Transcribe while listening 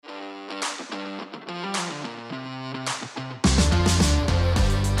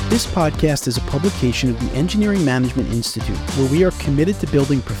This podcast is a publication of the Engineering Management Institute, where we are committed to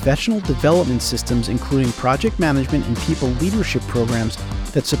building professional development systems, including project management and people leadership programs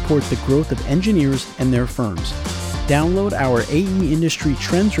that support the growth of engineers and their firms. Download our AE Industry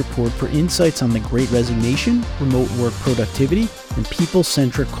Trends Report for insights on the Great Resignation, remote work productivity, and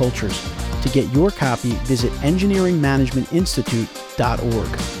people-centric cultures. To get your copy, visit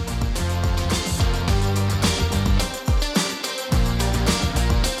engineeringmanagementinstitute.org.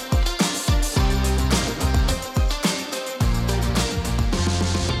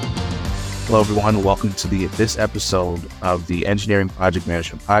 Hello, everyone. Welcome to this episode of the Engineering Project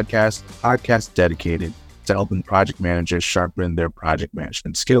Management podcast dedicated to helping project managers sharpen their project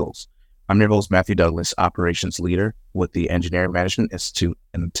management skills. I'm your host, Matthew Douglas, Operations Leader with the Engineering Management Institute,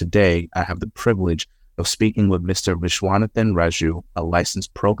 and today I have the privilege of speaking with Mr. Viswanathan Raju, a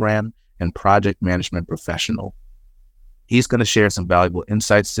licensed program and project management professional. He's going to share some valuable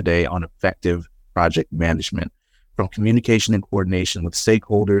insights today on effective project management, from communication and coordination with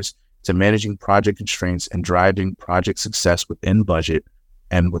stakeholders to managing project constraints and driving project success within budget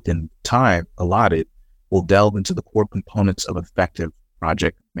and within time allotted. We'll delve into the core components of effective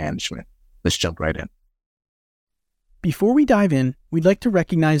project management. Let's jump right in. Before we dive in, we'd like to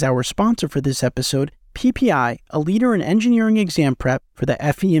recognize our sponsor for this episode, PPI, a leader in engineering exam prep for the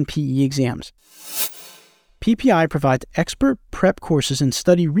FE and PE exams. PPI provides expert prep courses and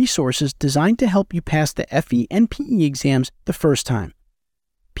study resources designed to help you pass the FE and PE exams the first time.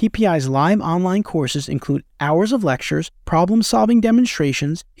 PPI's live online courses include hours of lectures, problem-solving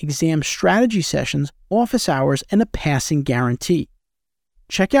demonstrations, exam strategy sessions, office hours, and a passing guarantee.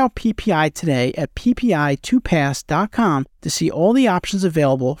 Check out PPI today at ppi2pass.com to see all the options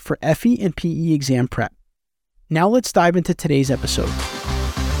available for FE and PE exam prep. Now let's dive into today's episode.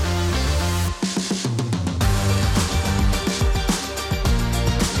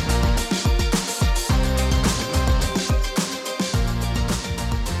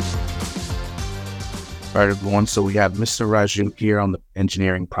 All right, everyone. So we have Mr. Raju here on the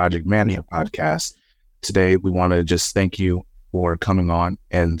Engineering Project Management podcast. Today, we want to just thank you for coming on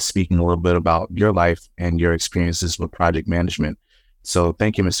and speaking a little bit about your life and your experiences with project management. So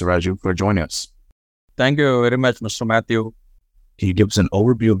thank you, Mr. Raju, for joining us. Thank you very much, Mr. Matthew. Can you give us an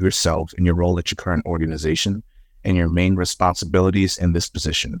overview of yourself and your role at your current organization and your main responsibilities in this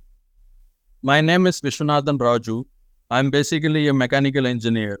position? My name is Viswanathan Raju. I'm basically a mechanical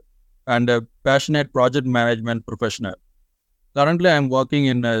engineer and a passionate project management professional. Currently, I'm working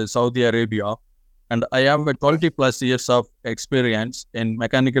in Saudi Arabia, and I have a 20 plus years of experience in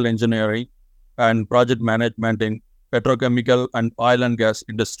mechanical engineering and project management in petrochemical and oil and gas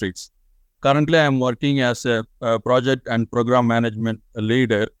industries. Currently, I'm working as a project and program management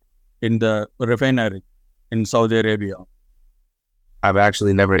leader in the refinery in Saudi Arabia. I've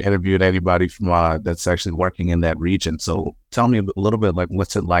actually never interviewed anybody from that's actually working in that region. So tell me a little bit, like,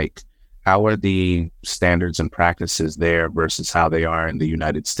 what's it like? How are the standards and practices there versus how they are in the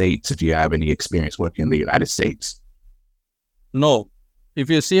United States, if you have any experience working in the United States? No.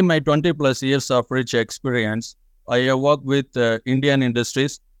 If you see my 20 plus years of rich experience, I have worked with Indian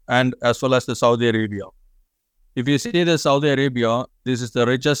industries and as well as the Saudi Arabia. If you see the Saudi Arabia, this is the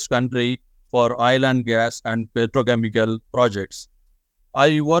richest country for oil and gas and petrochemical projects.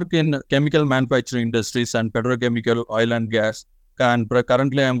 I work in chemical manufacturing industries and petrochemical oil and gas. And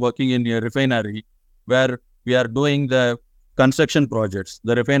currently, I'm working in a refinery where we are doing the construction projects,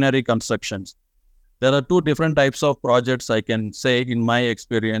 the refinery constructions. There are two different types of projects I can say in my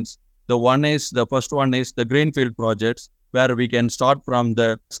experience. The first one is the greenfield projects, where we can start from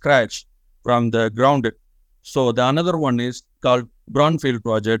the scratch, from the ground. So the another one is called brownfield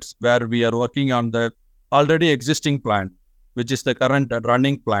projects, where we are working on the already existing plant, which is the current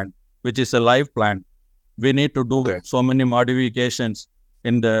running plant, which is a live plant. We need to do so many modifications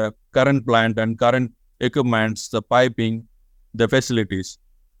in the current plant and current equipments, the piping, the facilities.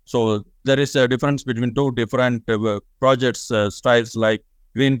 So there is a difference between two different projects styles, like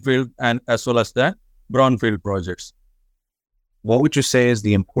greenfield and as well as the brownfield projects. What would you say is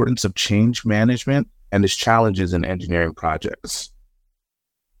the importance of change management and its challenges in engineering projects?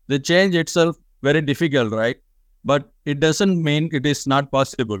 The change itself very difficult, right? But it doesn't mean it is not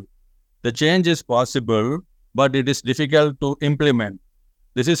possible. The change is possible, but it is difficult to implement.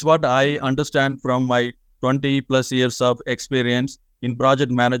 This is what I understand from my 20 plus years of experience in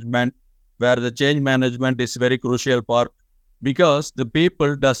project management, where the change management is very crucial part, because the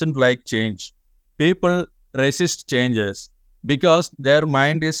people doesn't like change. People resist changes because their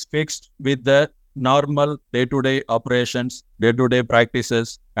mind is fixed with the normal day-to-day operations, day-to-day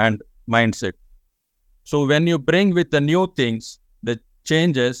practices and mindset. So when you bring with the new things, the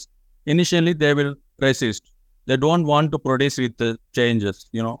changes, initially they will resist. They don't want to produce with the changes,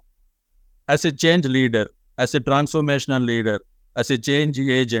 As a change leader, as a transformational leader, as a change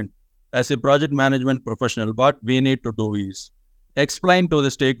agent, as a project management professional, what we need to do is explain to the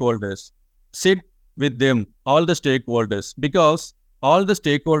stakeholders, sit with them, all the stakeholders, because all the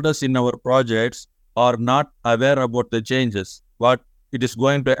stakeholders in our projects are not aware about the changes, what it is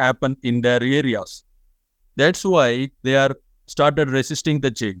going to happen in their areas. That's why they are started resisting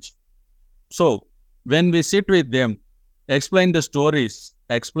the change. So when we sit with them, explain the stories,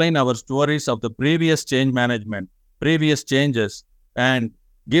 explain our stories of the previous change management, previous changes, and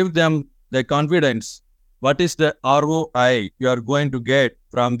give them the confidence. What is the ROI you are going to get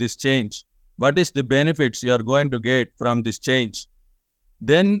from this change? What is the benefits you are going to get from this change?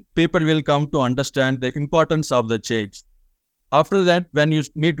 Then people will come to understand the importance of the change. After that, when you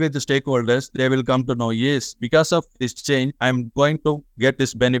meet with the stakeholders, they will come to know, yes, because of this change, I'm going to get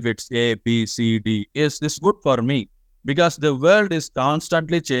these benefits A, B, C, D. Is this good for me? Because the world is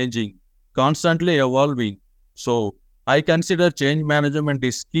constantly changing, constantly evolving. So I consider change management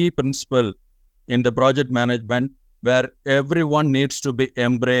is key principle in the project management where everyone needs to be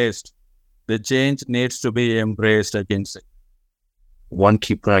embraced. The change needs to be embraced, I can say. One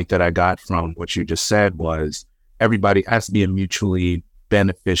key point that I got from what you just said was everybody has to be a mutually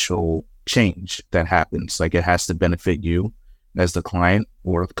beneficial change that happens. Like it has to benefit you as the client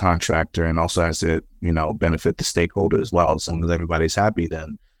or the contractor, and also has to, benefit the stakeholder as well. As long as everybody's happy,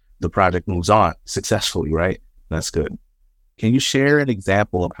 then the project moves on successfully, right? That's good. Can you share an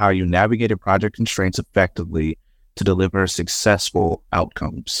example of how you navigated project constraints effectively to deliver successful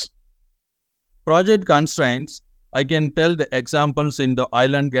outcomes? Project constraints, I can tell the examples in the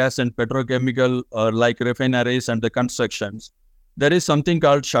oil and gas and petrochemical like refineries and the constructions. There is something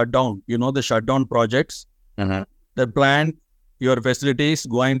called shutdown. The shutdown projects. Uh-huh. The plant, your facility is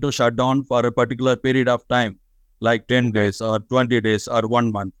going to shut down for a particular period of time, like 10 days or 20 days or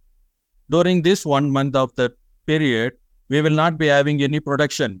 1 month. During this 1 month of the period, we will not be having any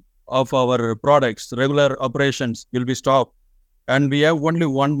production of our products. Regular operations will be stopped. And we have only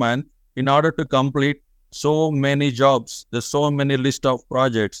 1 month in order to complete so many jobs, there's so many list of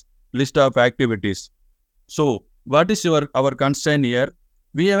projects, list of activities. So what is our constraint here?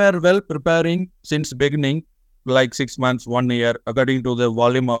 We were well preparing since beginning, like 6 months, 1 year, according to the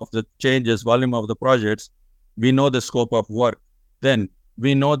volume of the changes, volume of the projects. We know the scope of work. Then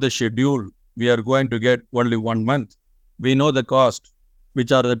we know the schedule. We are going to get only 1 month. We know the cost,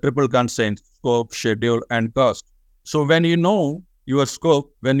 which are the triple constraints, scope, schedule, and cost. So when you know your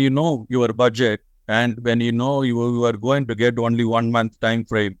scope, when you know your budget, and when you know you are going to get only 1 month time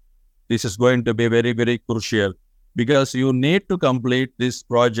frame, this is going to be very, very crucial, because you need to complete this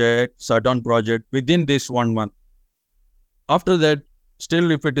project, shutdown project, within this 1 month. After that,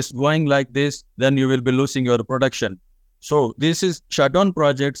 still if it is going like this, then you will be losing your production. So this is shutdown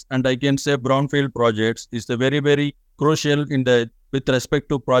projects, and I can say brownfield projects is the very, very crucial with respect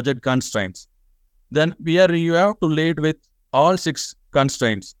to project constraints. Then you have to lead with all 6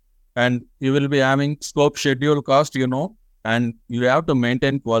 constraints, and you will be having scope, schedule, cost, and you have to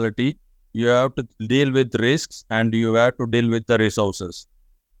maintain quality. You have to deal with risks, and you have to deal with the resources.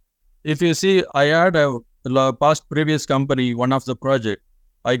 If you see, I had a previous company, one of the project,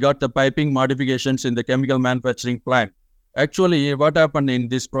 I got the piping modifications in the chemical manufacturing plant. Actually, what happened in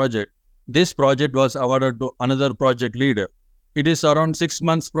this project? This project was awarded to another project leader. It is around 6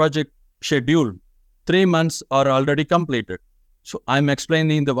 months project schedule. 3 months are already completed. So I'm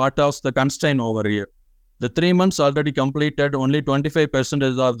explaining what was the constraint over here. The 3 months already completed, only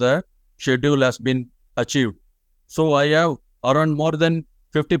 25% of the schedule has been achieved. So I have around more than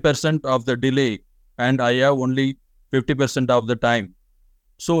 50% of the delay, and I have only 50% of the time.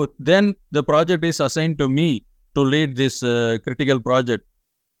 So then the project is assigned to me to lead this critical project.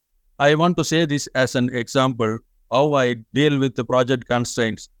 I want to say this as an example, how I deal with the project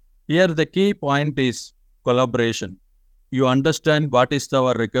constraints. Here the key point is collaboration. You understand what is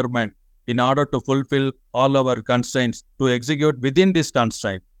our requirement in order to fulfill all our constraints to execute within this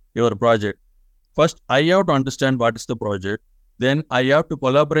constraint, your project. First, I have to understand what is the project. Then I have to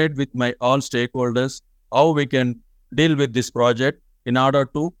collaborate with my all stakeholders, how we can deal with this project in order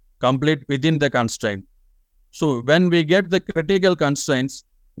to complete within the constraint. So when we get the critical constraints,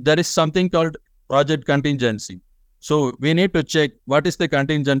 there is something called project contingency. So we need to check what is the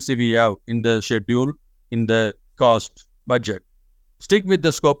contingency we have in the schedule, in the cost, budget. Stick with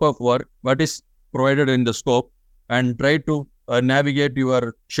the scope of work, what is provided in the scope, and try to navigate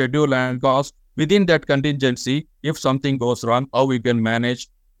your schedule and cost within that contingency. If something goes wrong, how we can manage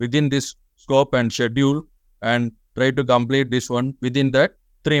within this scope and schedule, and try to complete this one within that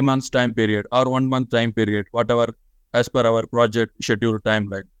 3 months time period or 1 month time period, whatever as per our project schedule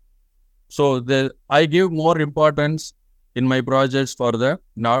timeline. So I give more importance in my projects for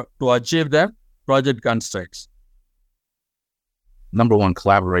now to achieve the project constraints. Number one,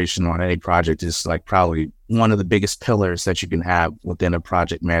 collaboration on any project is like probably one of the biggest pillars that you can have within a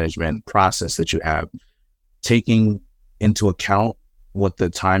project management process that you have. Taking into account what the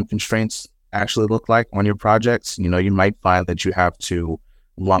time constraints actually look like on your projects. You might find that you have to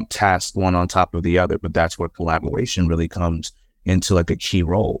lump tasks one on top of the other, but that's where collaboration really comes into like a key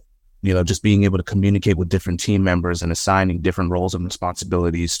role. Just being able to communicate with different team members and assigning different roles and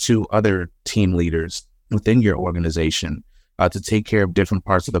responsibilities to other team leaders within your organization to take care of different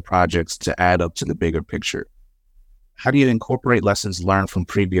parts of the projects to add up to the bigger picture. How do you incorporate lessons learned from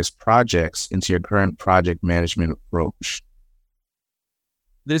previous projects into your current project management approach?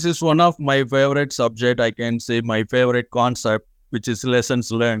 This is one of my favorite subject, I can say my favorite concept, which is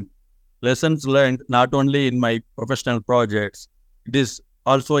lessons learned. Lessons learned not only in my professional projects, it is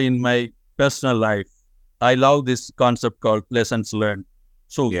also in my personal life. I love this concept called lessons learned.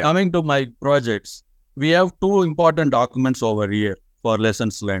 So coming to my projects, we have two important documents over here for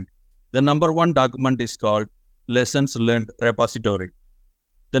lessons learned. The number one document is called lessons learned repository.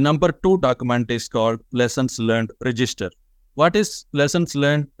 The number two document is called lessons learned register. What is lessons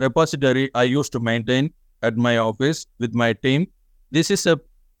learned repository? I used to maintain at my office with my team. This is a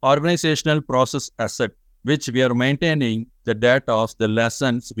organizational process asset which we are maintaining the data of the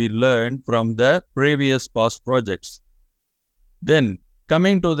lessons we learned from the previous past projects. Then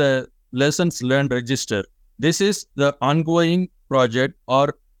coming to the lessons learned register, this is the ongoing project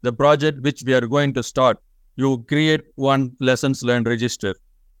or the project which we are going to start. You create one lessons learned register.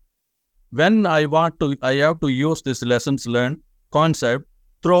 When I have to use this lessons learned concept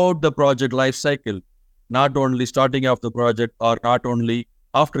throughout the project life cycle, not only starting off the project or not only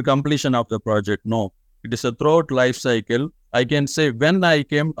after completion of the project. No, it is a throughout life cycle. I can say when I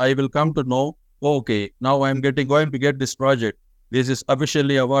will come to know, okay, now I'm going to get this project. This is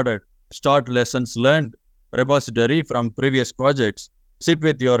officially awarded. Start lessons learned repository from previous projects. Sit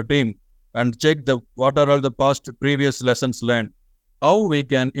with your team and check what are all the past previous lessons learned. How we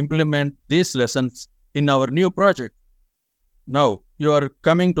can implement these lessons in our new project. Now, you are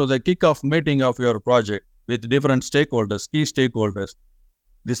coming to the kickoff meeting of your project with different stakeholders, key stakeholders.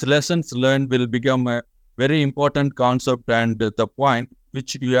 These lessons learned will become a very important concept and the point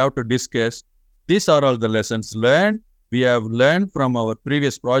which you have to discuss. These are all the lessons learned we have learned from our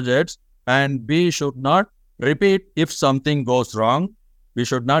previous projects, and we should not repeat if something goes wrong. We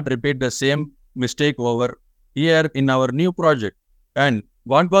should not repeat the same mistake over here in our new project. And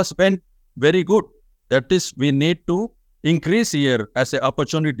what was went very good, that is we need to increase here as an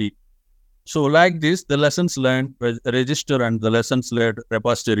opportunity. So like this, the lessons learned register and the lessons learned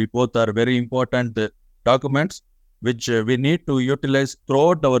repository both are very important documents which we need to utilize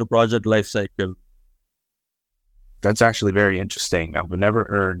throughout our project life cycle. That's actually very interesting. I've never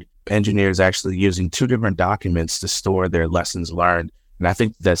heard engineers actually using two different documents to store their lessons learned. And I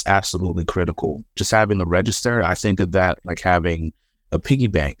think that's absolutely critical. Just having a register, I think of that like having a piggy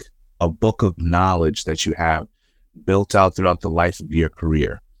bank, a book of knowledge that you have built out throughout the life of your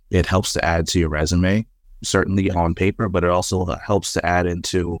career. It helps to add to your resume, certainly on paper, but it also helps to add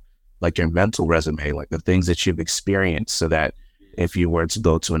into like your mental resume, like the things that you've experienced, so that if you were to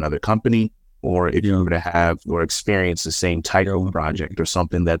go to another company, or if you were to have or experience the same type of project or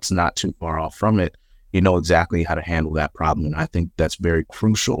something that's not too far off from it, you know exactly how to handle that problem. And I think that's very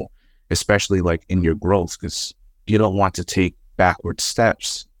crucial, especially like in your growth, because you don't want to take backward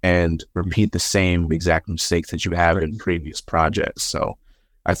steps and repeat the same exact mistakes that you have in previous projects. So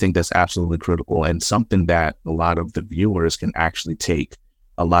I think that's absolutely critical and something that a lot of the viewers can actually take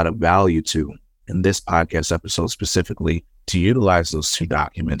a lot of value to in this podcast episode specifically, to utilize those two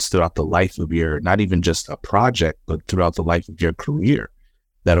documents throughout the life of your, not even just a project, but throughout the life of your career.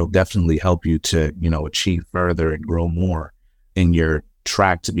 That'll definitely help you to, achieve further and grow more in your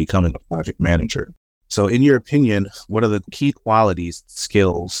track to becoming a project manager. So in your opinion, what are the key qualities,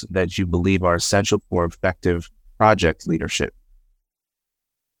 skills that you believe are essential for effective project leadership?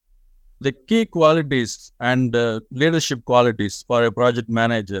 The key qualities and leadership qualities for a project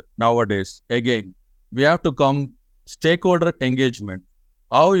manager nowadays, again, we have to come stakeholder engagement.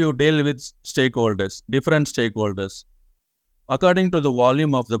 How you deal with stakeholders, different stakeholders. According to the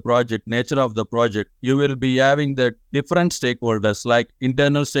volume of the project, nature of the project, you will be having the different stakeholders like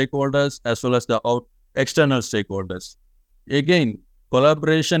internal stakeholders as well as the external stakeholders. Again,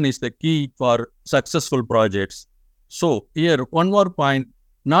 collaboration is the key for successful projects. So here, one more point,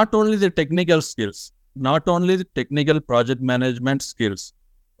 not only the technical skills, not only the technical project management skills.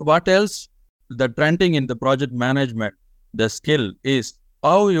 What else? The trending in the project management, the skill is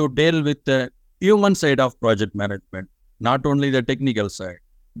how you deal with the human side of project management, not only the technical side.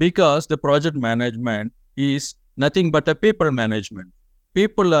 Because the project management is nothing but a people management.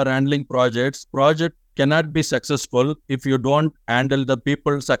 People are handling projects. Project cannot be successful if you don't handle the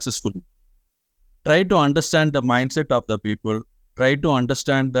people successfully. Try to understand the mindset of the people. Try to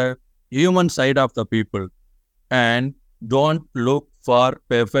understand the human side of the people. And don't look for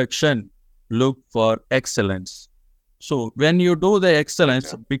perfection. Look for excellence. So when you do the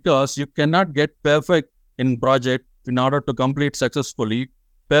excellence, because you cannot get perfect in project in order to complete successfully,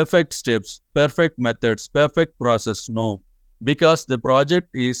 perfect steps, perfect methods, perfect process, no. Because the project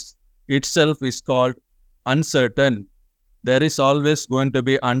is itself is called uncertain. There is always going to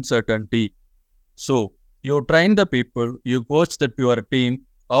be uncertainty. So you train the people, you coach your team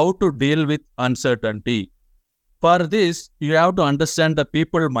how to deal with uncertainty. For this, you have to understand the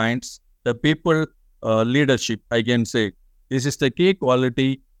people minds, the people leadership, I can say. This is the key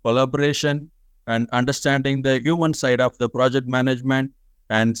quality, collaboration, and understanding the human side of the project management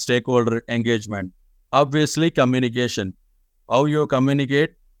and stakeholder engagement. Obviously, communication. How you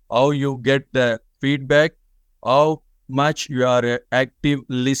communicate, how you get the feedback, how much you are an active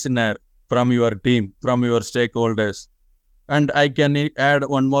listener from your team, from your stakeholders. And I can add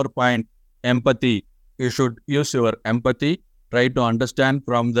one more point, empathy. You should use your empathy, try to understand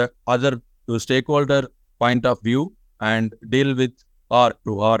from the other to stakeholder point of view and deal with heart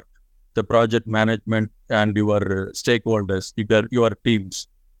to heart the project management and your stakeholders, your teams.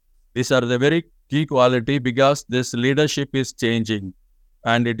 These are the very key quality because this leadership is changing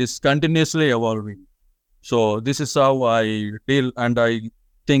and it is continuously evolving. So this is how I deal, and I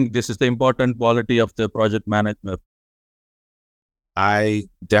think this is the important quality of the project management. I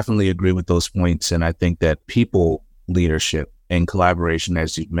definitely agree with those points. And I think that people leadership and collaboration,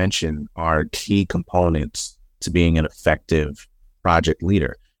 as you mentioned, are key components to being an effective project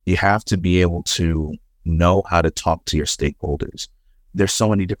leader. You have to be able to know how to talk to your stakeholders. There's so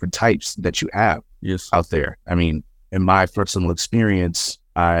many different types that you have out there. I mean, in my personal experience,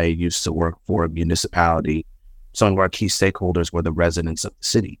 I used to work for a municipality. Some of our key stakeholders were the residents of the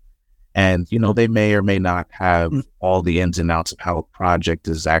city. And, you know, they may or may not have all the ins and outs of how a project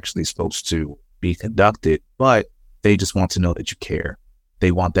is actually supposed to be conducted, but they just want to know that you care.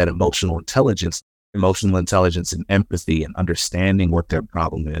 They want that emotional intelligence and empathy and understanding what their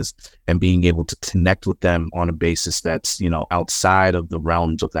problem is and being able to connect with them on a basis that's, you know, outside of the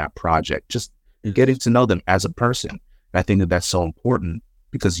realms of that project, just getting to know them as a person. And I think that that's so important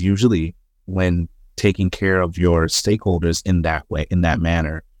because usually when taking care of your stakeholders in that way, in that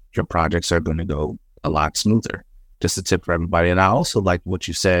manner, your projects are going to go a lot smoother. Just a tip for everybody. And I also like what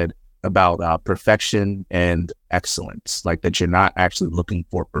you said about perfection and excellence, like that you're not actually looking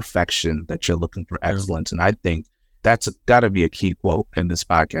for perfection, that you're looking for excellence. And I think that's got to be a key quote in this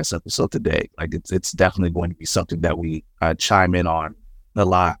podcast episode today. Like it's definitely going to be something that we chime in on a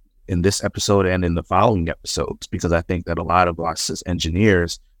lot in this episode and in the following episodes, because I think that a lot of us as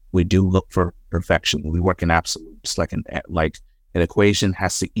engineers, we do look for perfection. We work in absolutes, like an equation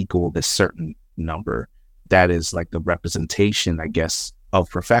has to equal this certain number. That is like the representation, I guess, of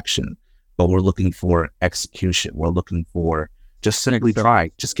perfection. But we're looking for execution. We're looking for just simply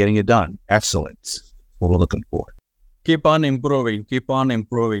trying, just getting it done. Excellence. What we're looking for. Keep on improving. Keep on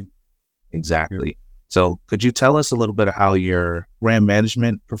improving. Exactly. So could you tell us a little bit of how your brand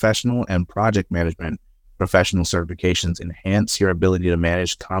management professional and project management professional certifications enhance your ability to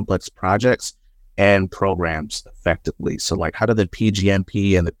manage complex projects and programs effectively? So like, how do the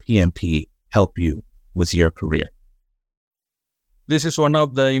PGMP and the PMP help you with your career? This is one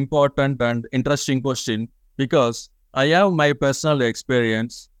of the important and interesting question because I have my personal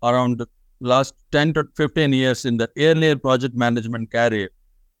experience around last 10 to 15 years in the earlier project management career.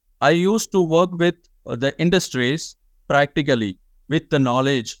 I used to work with the industries practically with the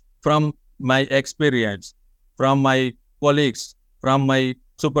knowledge from my experience, from my colleagues, from my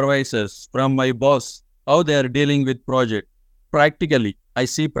supervisors, from my boss, how they are dealing with project. Practically, I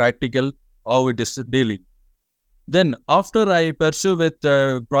see practical how it is dealing. Then after I pursue with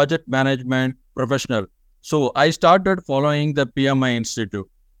project management professional, so I started following the PMI Institute.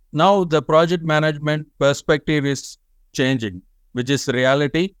 Now the project management perspective is changing, which is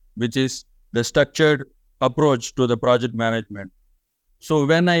reality, which is the structured approach to the project management. So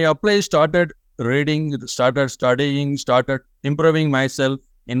when I started reading, started studying, started improving myself,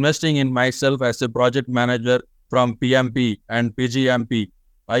 investing in myself as a project manager from PMP and PGMP,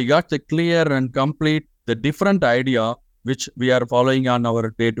 I got the clear and complete the different idea which we are following on our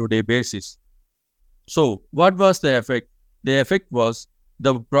day-to-day basis. So what was the effect? The effect was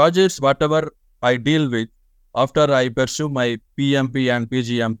the projects, whatever I deal with after I pursue my PMP and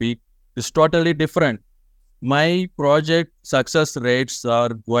PGMP is totally different. My project success rates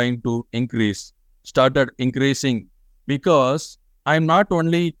are going to started increasing because I'm not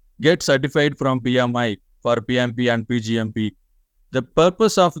only get certified from PMI for PMP and PGMP. The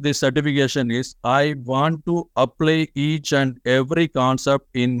purpose of this certification is I want to apply each and every concept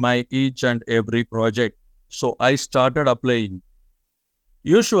in my each and every project. So I started applying.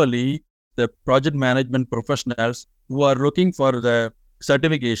 Usually, the project management professionals who are looking for the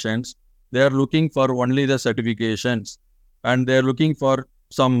certifications, they are looking for only the certifications and they are looking for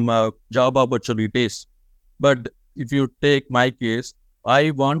some job opportunities. But if you take my case,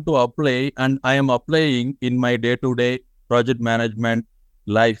 I want to apply and I am applying in my day-to-day project management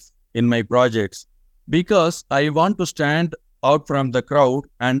life in my projects because I want to stand out from the crowd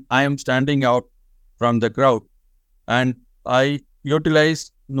and I am standing out from the crowd. And I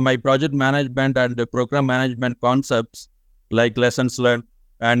utilize my project management and the program management concepts like lessons learned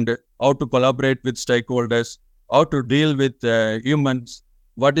and how to collaborate with stakeholders, how to deal with humans,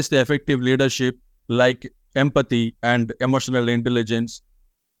 what is the effective leadership like empathy and emotional intelligence.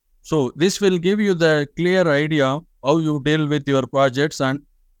 So this will give you the clear idea how you deal with your projects and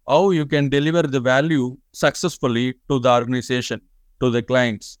how you can deliver the value successfully to the organization, to the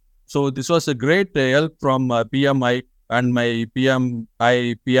clients. So this was a great help from PMI and my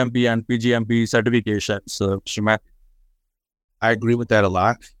PMI, PMP and PGMP certifications, Shima. I agree with that a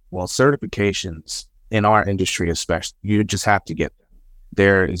lot. Well, certifications in our industry, especially, you just have to get them.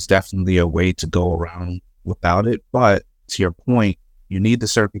 There is definitely a way to go around without it. But to your point, you need the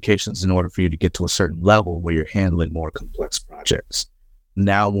certifications in order for you to get to a certain level where you're handling more complex projects.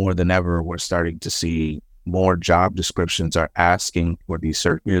 Now more than ever, we're starting to see more job descriptions are asking for these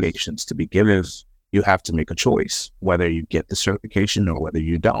certifications to be given. You have to make a choice whether you get the certification or whether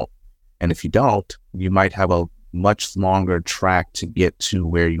you don't. And if you don't, you might have a much longer track to get to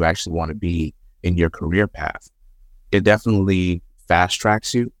where you actually want to be in your career path. It definitely fast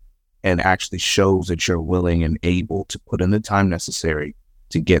tracks you and actually shows that you're willing and able to put in the time necessary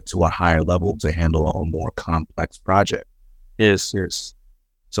to get to a higher level to handle a more complex project. Yes.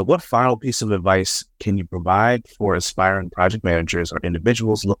 So what final piece of advice can you provide for aspiring project managers or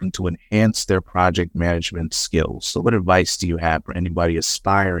individuals looking to enhance their project management skills? So what advice do you have for anybody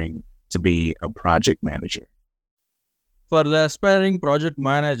aspiring to be a project manager? For the aspiring project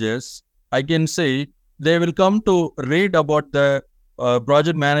managers, I can say they will come to read about the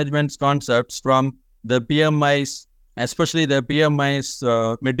project management concepts from the PMI's, especially the PMI's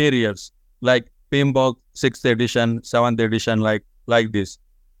materials like PMBOK 6th edition, 7th edition, like this.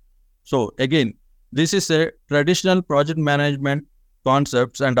 So again, this is a traditional project management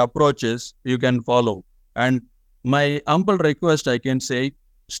concepts and approaches you can follow. And my humble request, I can say,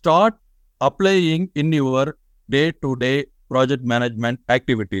 start applying in your day-to-day project management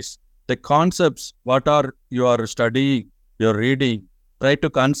activities. The concepts, what are you are studying, you're reading, try to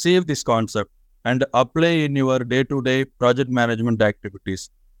conceive this concept and apply in your day-to-day project management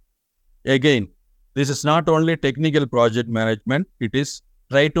activities. Again, this is not only technical project management, it is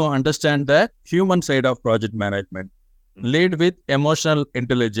try to understand the human side of project management. Lead with emotional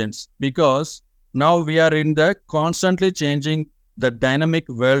intelligence because now we are in the constantly changing the dynamic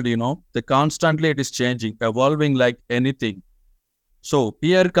world, the constantly it is changing, evolving like anything. So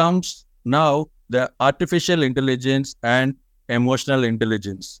here comes now the artificial intelligence and emotional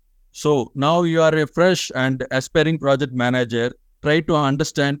intelligence. So now you are a fresh and aspiring project manager, try to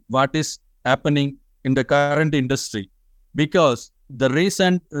understand what is happening in the current industry because the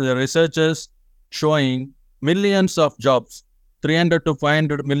recent researchers showing millions of jobs, 300 to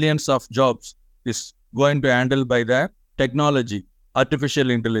 500 millions of jobs is going to handle by the technology, artificial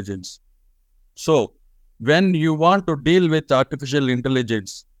intelligence. So when you want to deal with artificial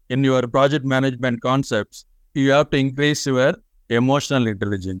intelligence in your project management concepts, you have to increase your emotional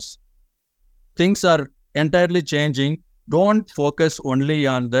intelligence. Things are entirely changing. Don't focus only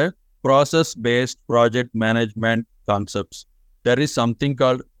on the process-based project management concepts. There is something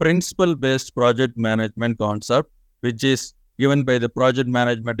called principle-based project management concept, which is given by the Project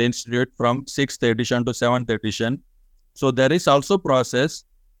Management Institute from 6th edition to 7th edition. So there is also process,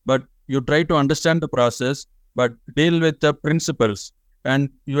 but you try to understand the process, but deal with the principles. And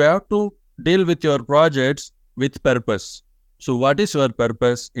you have to deal with your projects with purpose. So what is your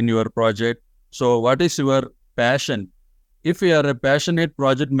purpose in your project? So what is your passion? If you are a passionate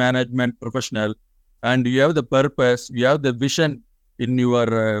project management professional, and you have the purpose, you have the vision in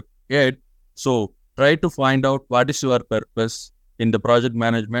your head. So try to find out what is your purpose in the project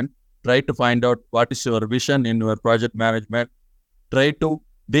management Try to find out what is your vision in your project management. Try to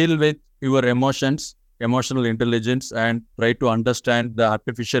deal with your emotions, emotional intelligence, and try to understand the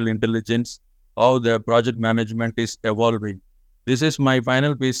artificial intelligence, how the project management is evolving. This is my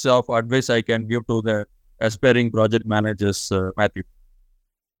final piece of advice I can give to the aspiring project managers, Matthew.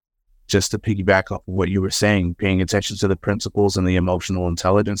 Just to piggyback off of what you were saying, paying attention to the principles and the emotional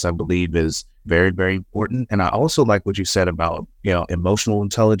intelligence, I believe is very, very important. And I also like what you said about, emotional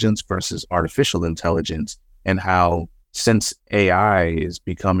intelligence versus artificial intelligence, and how since AI is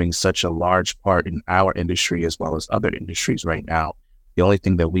becoming such a large part in our industry as well as other industries right now, the only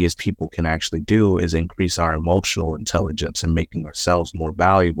thing that we as people can actually do is increase our emotional intelligence and making ourselves more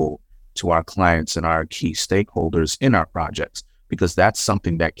valuable to our clients and our key stakeholders in our projects, because that's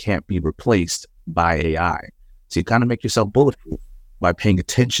something that can't be replaced by AI. So you kind of make yourself bulletproof by paying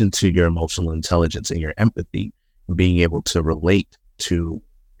attention to your emotional intelligence and your empathy and being able to relate to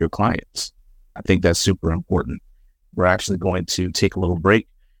your clients. I think that's super important. We're actually going to take a little break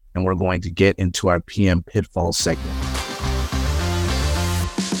and we're going to get into our PM pitfall segment.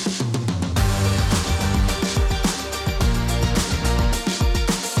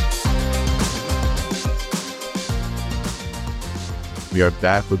 We are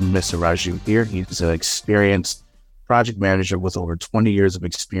back with Mr. Raju here. He's an experienced project manager with over 20 years of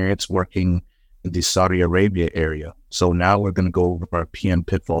experience working in the Saudi Arabia area. So now we're going to go over our PM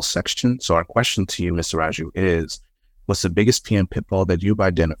pitfall section. So our question to you, Mr. Raju, is what's the biggest PM pitfall that you've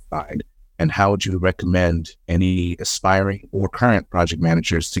identified, and how would you recommend any aspiring or current project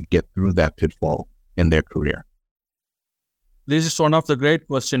managers to get through that pitfall in their career? This is one of the great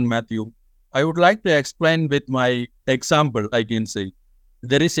questions, Matthew. I would like to explain with my example, I can say.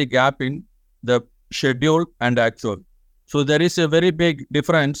 There is a gap in the schedule and actual. So there is a very big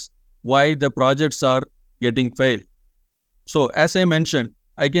difference why the projects are getting failed. So as I mentioned,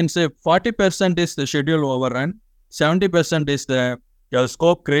 I can say 40% is the schedule overrun, 70% is the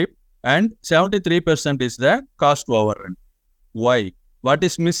scope creep, and 73% is the cost overrun. Why? What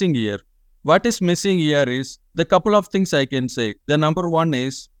is missing here? What is missing here is the couple of things I can say. The number one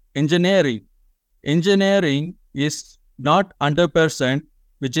is engineering. Engineering is not 100%,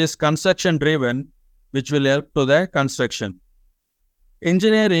 which is construction driven, which will help to the construction.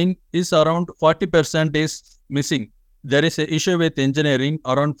 Engineering is around 40% is missing. There is an issue with engineering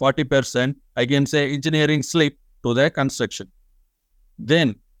around 40%. I can say engineering slip to the construction.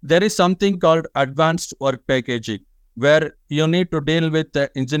 Then there is something called advanced work packaging, where you need to deal with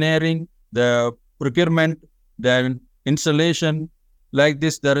the engineering, the procurement, the installation. Like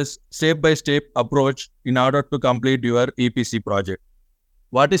this, there is step-by-step approach in order to complete your EPC project.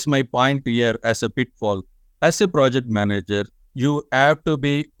 What is my point here as a pitfall? As a project manager, you have to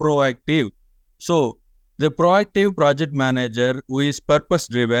be proactive. So, the proactive project manager who is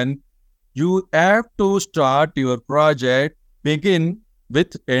purpose-driven, you have to start your project, begin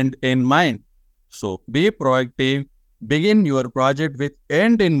with end in mind. So, be proactive, begin your project with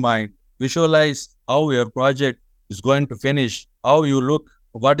end in mind. Visualize how your project is going to finish, how you look,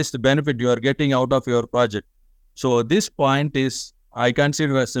 what is the benefit you are getting out of your project. So this point is, I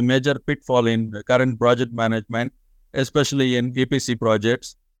consider as a major pitfall in current project management, especially in EPC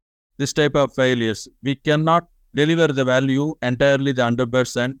projects. This type of failures, we cannot deliver the value entirely the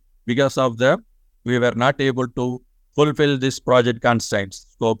 100% because of we were not able to fulfill this project constraints,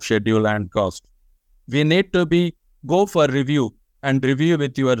 scope, schedule, and cost. We need to go for review and review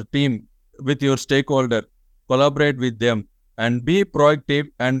with your team, with your stakeholder, collaborate with them, and be proactive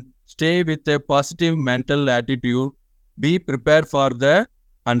and stay with a positive mental attitude. Be prepared for the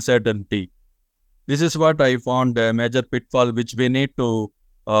uncertainty. This is what I found a major pitfall which we need to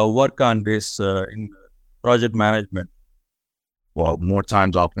work on this in project management. Well, more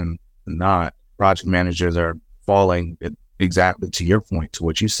times often than not, project managers are falling exactly to your point, to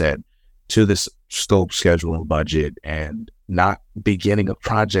what you said, to this scope, schedule, and budget, and not beginning a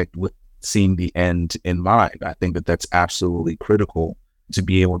project with seeing the end in mind. I think that that's absolutely critical to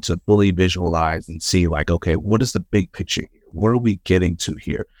be able to fully visualize and see, like, okay, what is the big picture here? What are we getting to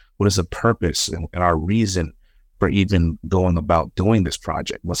here? What is the purpose and our reason for even going about doing this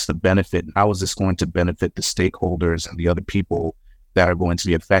project? What's the benefit? How is this going to benefit the stakeholders and the other people that are going to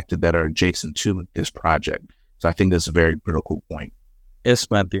be affected that are adjacent to this project? So I think that's a very critical point. Yes,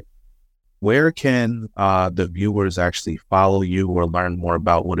 Matthew. Where can the viewers actually follow you or learn more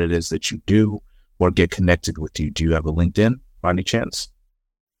about what it is that you do or get connected with you? Do you have a LinkedIn by any chance?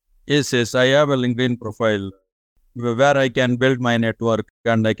 Yes, I have a LinkedIn profile where I can build my network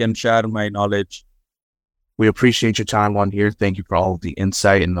and I can share my knowledge. We appreciate your time on here. Thank you for all of the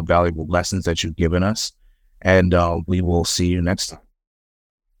insight and the valuable lessons that you've given us. And we will see you next time.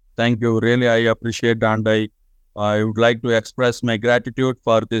 Thank you. Really, I appreciate, and I would like to express my gratitude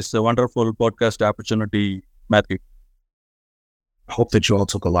for this wonderful podcast opportunity, Matthew. I hope that you all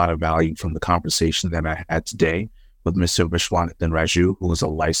took a lot of value from the conversation that I had today with Mr. Vishwanathan Raju, who is a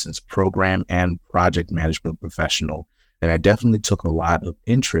licensed program and project management professional. And I definitely took a lot of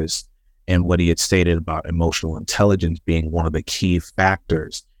interest in what he had stated about emotional intelligence being one of the key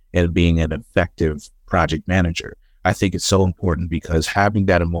factors in being an effective project manager. I think it's so important because having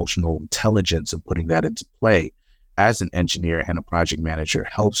that emotional intelligence and putting that into play as an engineer and a project manager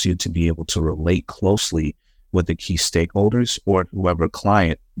helps you to be able to relate closely with the key stakeholders or whoever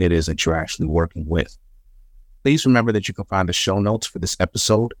client it is that you're actually working with. Please remember that you can find the show notes for this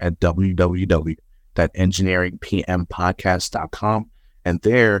episode at www.engineeringpmpodcast.com. And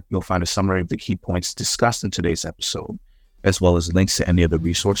there you'll find a summary of the key points discussed in today's episode, as well as links to any of the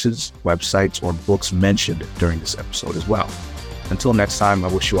resources, websites, or books mentioned during this episode as well. Until next time, I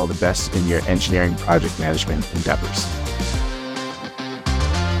wish you all the best in your engineering project management endeavors.